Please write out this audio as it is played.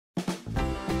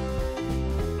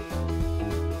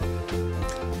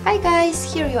Hi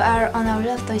guys, here you are on our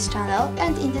Love Toys channel,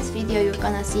 and in this video you're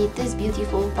gonna see this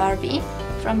beautiful Barbie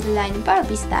from the line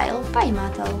Barbie Style by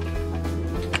Mattel.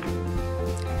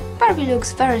 Barbie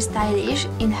looks very stylish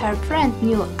in her brand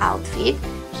new outfit.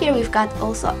 Here we've got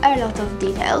also a lot of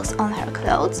details on her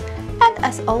clothes, and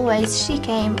as always she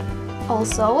came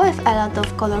also with a lot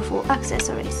of colorful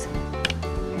accessories.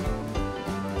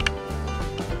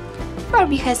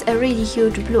 Barbie has a really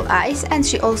huge blue eyes, and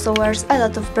she also wears a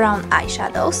lot of brown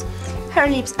eyeshadows. Her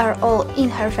lips are all in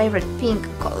her favorite pink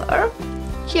color.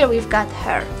 Here we've got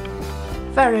her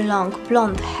very long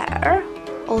blonde hair,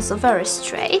 also very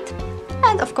straight.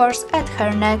 And of course at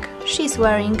her neck she's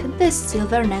wearing this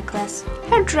silver necklace.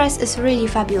 Her dress is really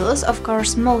fabulous, of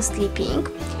course mostly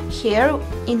pink. Here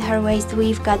in her waist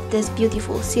we've got this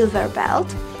beautiful silver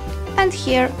belt. And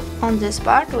here on this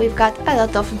part we've got a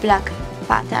lot of black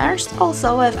patterns,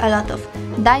 also with a lot of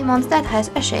diamonds that has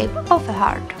a shape of a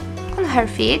heart. On her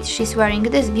feet she's wearing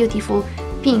this beautiful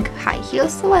pink high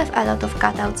heels with a lot of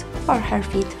cutouts for her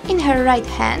feet. In her right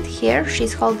hand here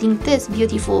she's holding this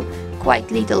beautiful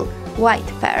quite little white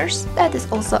purse that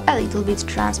is also a little bit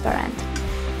transparent.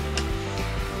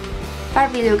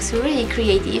 Barbie looks really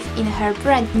creative in her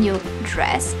brand new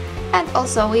dress, and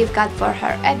also we've got for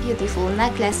her a beautiful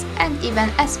necklace and even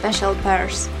a special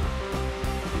purse.